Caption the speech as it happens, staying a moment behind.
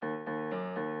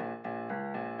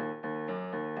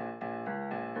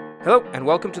Hello, and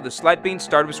welcome to the Slidebean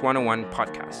Startups 101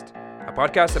 podcast, a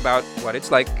podcast about what it's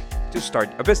like to start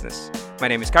a business. My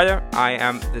name is Kaya, I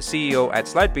am the CEO at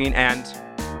Slidebean and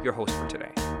your host for today.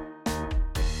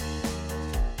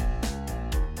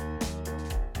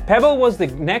 Pebble was the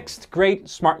next great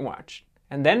smartwatch,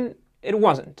 and then it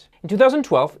wasn't. In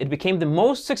 2012, it became the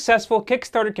most successful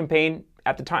Kickstarter campaign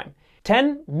at the time.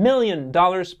 $10 million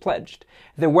pledged.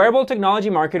 The wearable technology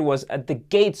market was at the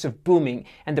gates of booming,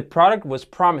 and the product was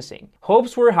promising.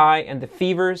 Hopes were high, and the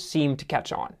fever seemed to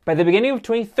catch on. By the beginning of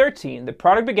 2013, the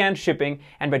product began shipping,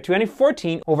 and by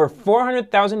 2014, over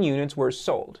 400,000 units were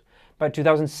sold. By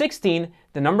 2016,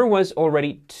 the number was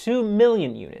already 2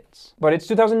 million units. But it's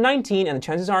 2019, and the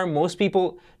chances are most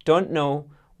people don't know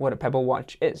what a Pebble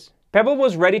watch is. Pebble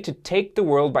was ready to take the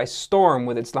world by storm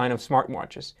with its line of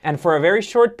smartwatches, and for a very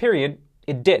short period,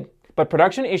 it did. But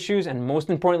production issues and, most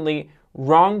importantly,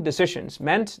 wrong decisions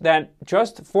meant that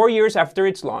just 4 years after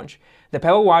its launch, the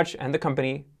Pebble watch and the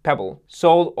company, Pebble,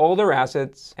 sold all their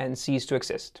assets and ceased to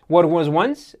exist. What was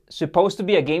once supposed to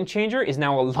be a game changer is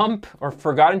now a lump or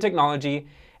forgotten technology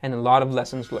and a lot of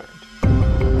lessons learned.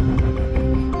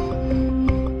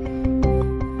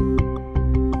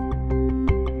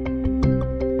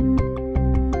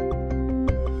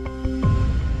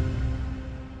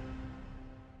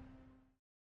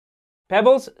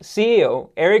 Pebble's CEO,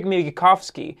 Erik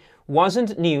Migekovsky,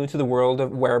 wasn't new to the world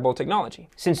of wearable technology.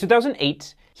 Since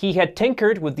 2008, he had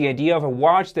tinkered with the idea of a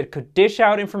watch that could dish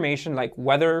out information like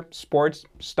weather, sports,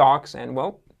 stocks, and,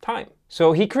 well, time.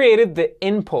 So he created the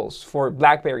Impulse for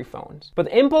BlackBerry phones. But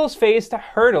the Impulse faced a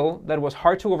hurdle that was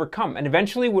hard to overcome and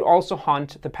eventually would also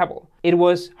haunt the Pebble. It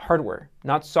was hardware,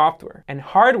 not software. And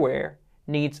hardware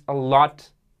needs a lot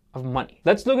of money.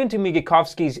 Let's look into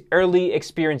Migekovsky's early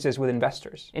experiences with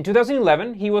investors. In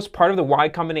 2011, he was part of the Y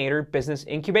Combinator Business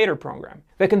Incubator program.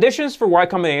 The conditions for Y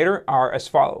Combinator are as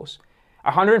follows: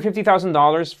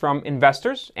 $150,000 from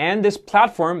investors and this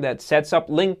platform that sets up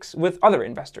links with other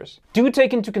investors. Do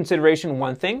take into consideration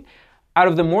one thing: out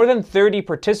of the more than 30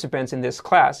 participants in this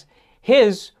class,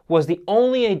 his was the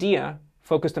only idea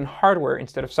focused on hardware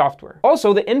instead of software.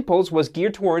 Also, the Impulse was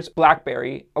geared towards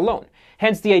BlackBerry alone.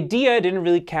 Hence, the idea didn't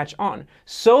really catch on.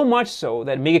 So much so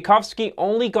that Migekovsky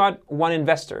only got one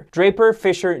investor, Draper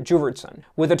Fisher Jurvetson,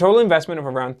 with a total investment of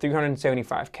around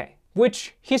 $375K,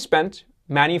 which he spent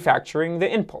manufacturing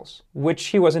the Impulse, which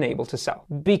he wasn't able to sell.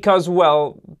 Because,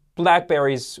 well,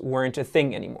 BlackBerries weren't a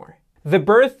thing anymore. The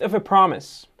birth of a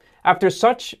promise. After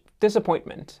such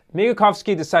disappointment,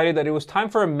 Migekovsky decided that it was time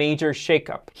for a major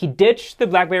shakeup. He ditched the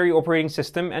BlackBerry operating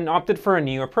system and opted for a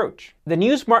new approach. The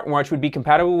new smartwatch would be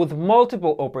compatible with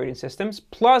multiple operating systems,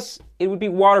 plus it would be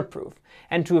waterproof.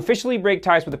 And to officially break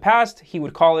ties with the past, he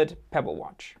would call it Pebble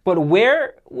Watch. But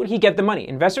where would he get the money?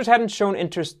 Investors hadn't shown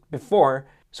interest before,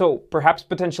 so perhaps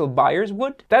potential buyers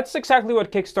would? That's exactly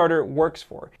what Kickstarter works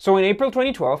for. So in April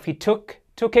 2012, he took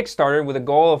to Kickstarter with a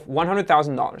goal of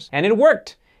 $100,000. And it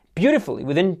worked beautifully.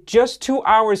 Within just 2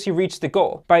 hours, he reached the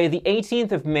goal. By the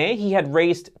 18th of May, he had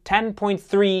raised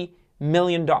 $10.3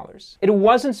 million. It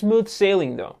wasn't smooth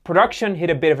sailing though. Production hit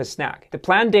a bit of a snag. The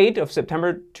planned date of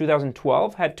September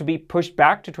 2012 had to be pushed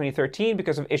back to 2013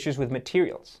 because of issues with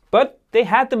materials. But they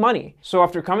had the money. So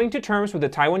after coming to terms with the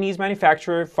Taiwanese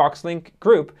manufacturer Foxlink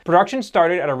Group, production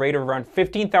started at a rate of around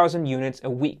 15,000 units a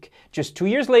week. Just 2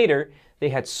 years later, they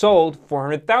had sold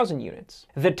 400,000 units.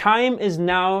 The time is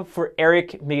now for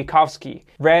Erik Migekovsky,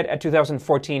 read a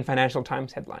 2014 Financial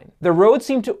Times headline. The road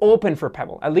seemed to open for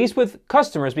Pebble, at least with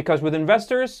customers, because with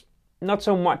investors, not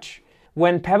so much.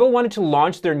 When Pebble wanted to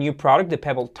launch their new product, the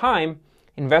Pebble Time,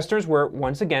 investors were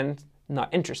once again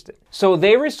not interested. So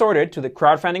they resorted to the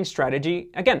crowdfunding strategy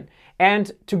again,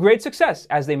 and to great success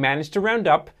as they managed to round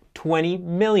up $20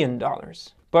 million.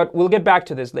 But we'll get back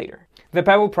to this later. The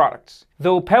Pebble products.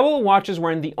 Though Pebble watches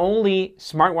weren't the only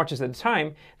smartwatches at the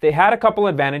time, they had a couple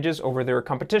advantages over their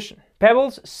competition.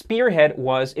 Pebble's spearhead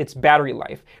was its battery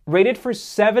life, rated for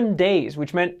 7 days,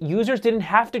 which meant users didn't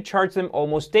have to charge them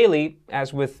almost daily,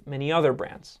 as with many other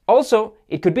brands. Also,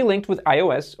 it could be linked with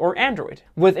iOS or Android.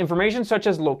 With information such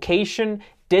as location,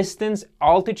 distance,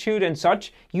 altitude, and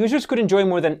such, users could enjoy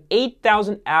more than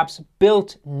 8,000 apps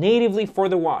built natively for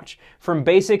the watch, from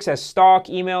basics as stock,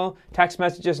 email, text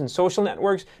messages, and social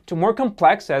networks, to more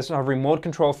complex as remote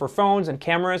control for phones and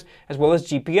cameras, as well as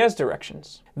GPS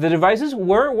directions. The devices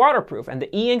were waterproof, and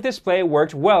the e-ink display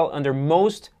worked well under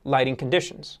most lighting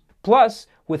conditions. Plus,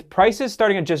 with prices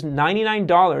starting at just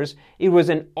 $99, it was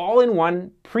an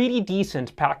all-in-one, pretty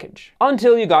decent package.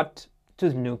 Until you got to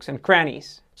the nooks and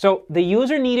crannies. So the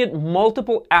user needed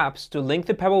multiple apps to link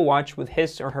the Pebble Watch with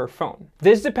his or her phone.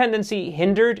 This dependency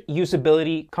hindered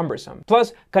usability cumbersome.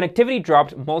 Plus, connectivity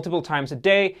dropped multiple times a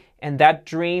day, and that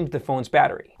drained the phone's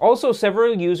battery. Also,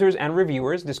 several users and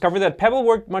reviewers discovered that Pebble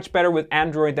worked much better with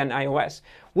Android than iOS,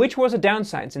 which was a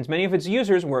downside since many of its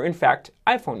users were in fact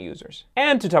iPhone users.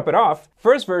 And to top it off,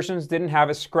 first versions didn't have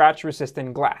a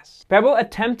scratch-resistant glass. Pebble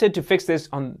attempted to fix this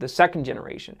on the second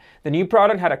generation. The new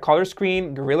product had a color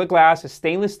screen, Gorilla Glass, a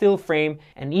stainless steel frame,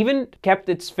 and even kept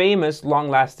its famous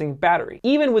long-lasting battery.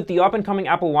 Even with the up-and-coming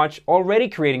Apple Watch already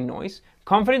creating noise,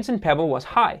 confidence in Pebble was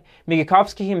high.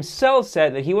 Migalkowski himself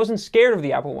said that he wasn't scared of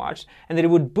the Apple Watch and that it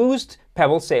would boost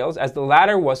Pebble sales as the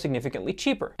latter was significantly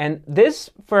cheaper. And this,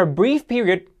 for a brief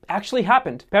period, actually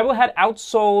happened. Pebble had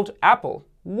outsold Apple.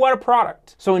 What a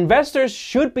product. So investors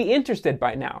should be interested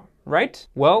by now, right?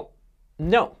 Well,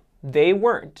 no, they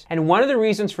weren't. And one of the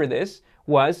reasons for this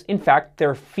was, in fact,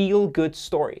 their feel-good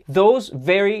story. Those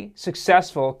very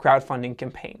successful crowdfunding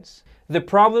campaigns. The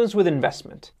problems with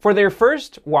investment. For their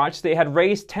first watch, they had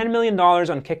raised $10 million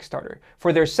on Kickstarter.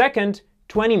 For their second,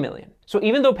 $20 million. So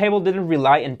even though Pebble didn't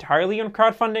rely entirely on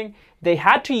crowdfunding, they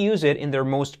had to use it in their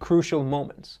most crucial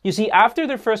moments. You see, after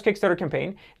their first Kickstarter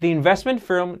campaign, the investment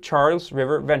firm Charles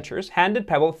River Ventures handed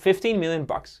Pebble $15 million.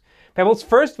 Pebble's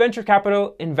first venture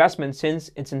capital investment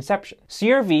since its inception.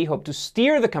 CRV hoped to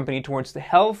steer the company towards the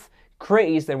health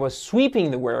craze that was sweeping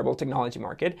the wearable technology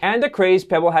market, and a craze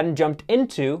Pebble hadn't jumped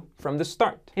into from the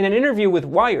start. In an interview with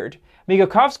Wired,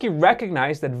 Migalkowski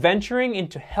recognized that venturing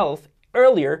into health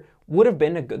earlier would have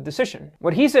been a good decision.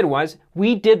 What he said was,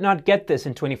 "We did not get this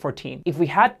in 2014. If we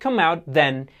had come out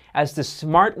then as the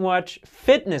smartwatch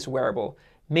fitness wearable,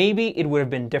 maybe it would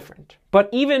have been different." But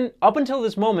even up until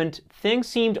this moment, things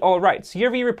seemed all right.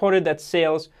 CRV reported that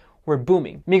sales were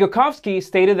booming. Migalkowski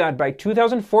stated that by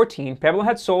 2014, Pebble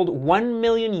had sold 1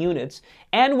 million units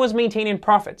and was maintaining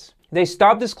profits. They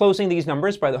stopped disclosing these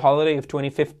numbers by the holiday of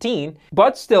 2015,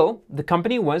 but still, the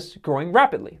company was growing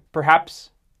rapidly,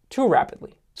 perhaps too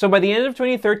rapidly. So by the end of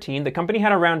 2013, the company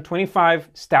had around 25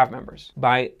 staff members.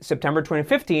 By September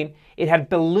 2015, it had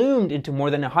ballooned into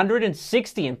more than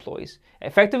 160 employees,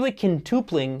 effectively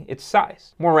quintupling its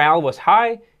size. Morale was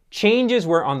high, changes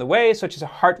were on the way, such as a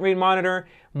heart rate monitor,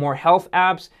 more health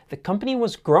apps. The company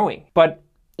was growing. But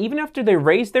even after they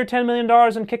raised their $10 million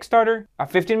on Kickstarter, a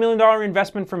 $15 million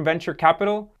investment from venture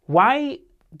capital, why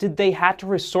did they have to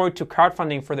resort to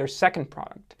crowdfunding for their second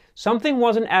product? Something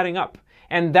wasn't adding up,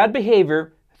 and that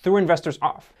behavior threw investors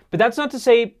off. But that's not to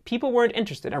say people weren't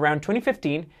interested. Around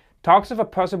 2015, talks of a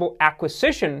possible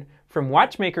acquisition from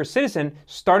watchmaker Citizen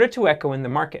started to echo in the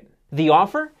market. The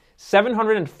offer?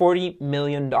 $740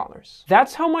 million.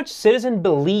 That's how much Citizen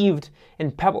believed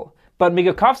in Pebble, but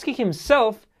Migalkowski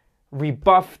himself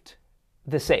rebuffed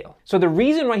the sale. So the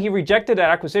reason why he rejected that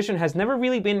acquisition has never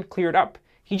really been cleared up.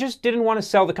 He just didn't want to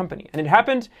sell the company. And it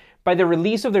happened by the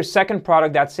release of their second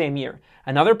product that same year.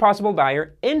 Another possible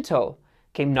buyer, Intel,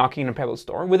 came knocking on Pebble's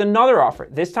door with another offer,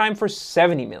 this time for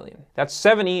 $70 million. That's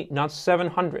 70, not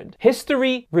 700.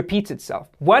 History repeats itself.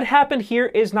 What happened here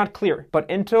is not clear, but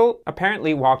Intel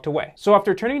apparently walked away. So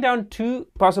after turning down two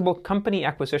possible company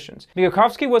acquisitions,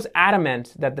 Migalkowski was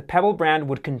adamant that the Pebble brand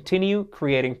would continue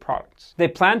creating products. They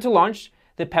planned to launch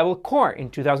the Pebble Core in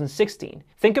 2016.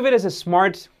 Think of it as a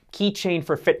smart keychain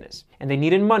for fitness, and they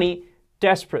needed money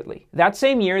desperately. That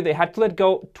same year, they had to let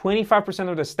go 25%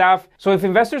 of the staff, so if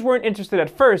investors weren't interested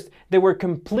at first, they were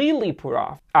completely put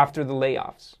off after the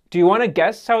layoffs. Do you want to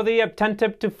guess how they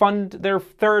attempted to fund their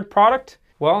third product?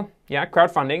 Well, yeah,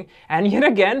 crowdfunding, and yet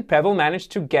again, Pebble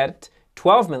managed to get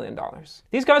 $12 million.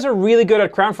 These guys are really good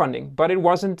at crowdfunding, but it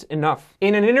wasn't enough.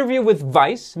 In an interview with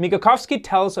Vice, Migalkowski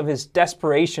tells of his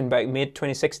desperation by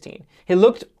mid-2016. He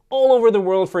looked all over the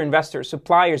world for investors,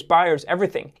 suppliers, buyers,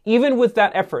 everything. Even with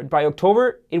that effort, by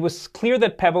October, it was clear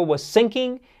that Pebble was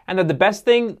sinking and that the best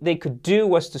thing they could do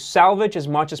was to salvage as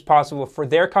much as possible for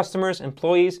their customers,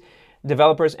 employees,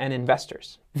 developers, and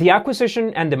investors. The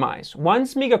acquisition and demise.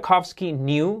 Once Migalkowski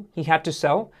knew he had to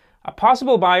sell, a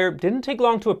possible buyer didn't take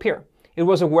long to appear. It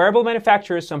was a wearable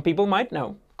manufacturer some people might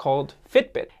know, called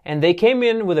Fitbit, and they came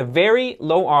in with a very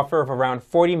low offer of around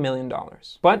 $40 million.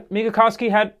 But Migalkowski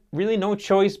had really no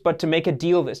choice but to make a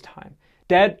deal this time.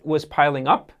 Debt was piling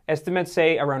up, estimates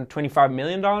say around $25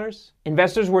 million.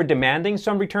 Investors were demanding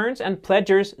some returns and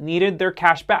pledgers needed their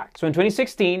cash back. So in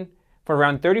 2016, for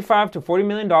around $35 to $40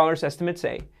 million, estimates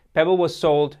say, Pebble was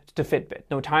sold to Fitbit.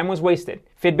 No time was wasted.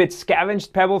 Fitbit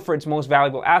scavenged Pebble for its most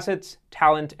valuable assets,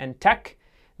 talent, and tech.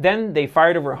 Then they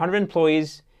fired over 100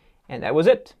 employees, and that was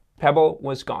it. Pebble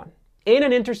was gone. in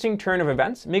an interesting turn of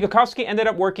events, Migakowski ended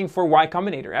up working for Y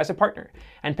Combinator as a partner,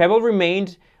 and Pebble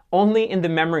remained only in the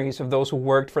memories of those who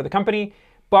worked for the company,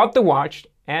 bought the watch,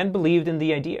 and believed in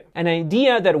the idea. An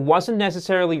idea that wasn't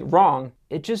necessarily wrong,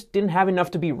 it just didn't have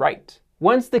enough to be right.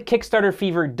 Once the Kickstarter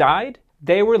fever died,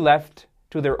 they were left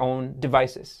to their own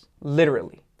devices,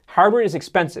 literally. Hardware is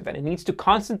expensive and it needs to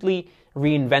constantly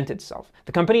reinvent itself.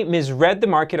 The company misread the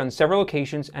market on several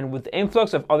occasions, and with the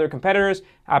influx of other competitors,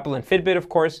 Apple and Fitbit of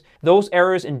course, those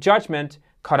errors in judgment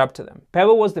caught up to them.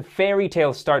 Pebble was the fairy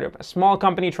tale startup, a small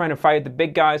company trying to fight the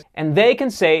big guys, and they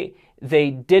can say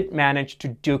they did manage to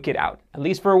duke it out, at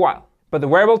least for a while. But the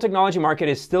wearable technology market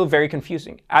is still very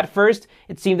confusing. At first,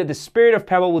 it seemed that the spirit of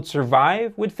Pebble would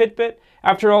survive with Fitbit.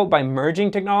 After all, by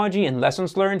merging technology and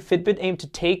lessons learned, Fitbit aimed to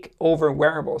take over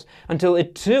wearables, until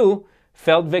it too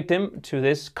fell victim to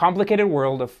this complicated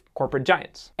world of corporate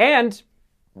giants. And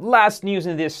last news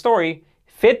in this story,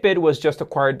 Fitbit was just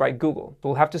acquired by Google.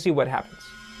 We'll have to see what happens.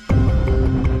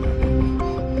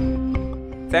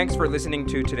 Thanks for listening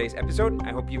to today's episode.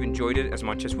 I hope you've enjoyed it as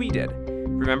much as we did.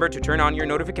 Remember to turn on your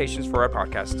notifications for our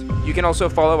podcast. You can also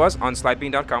follow us on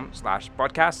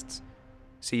slidebean.com/podcasts.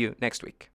 See you next week.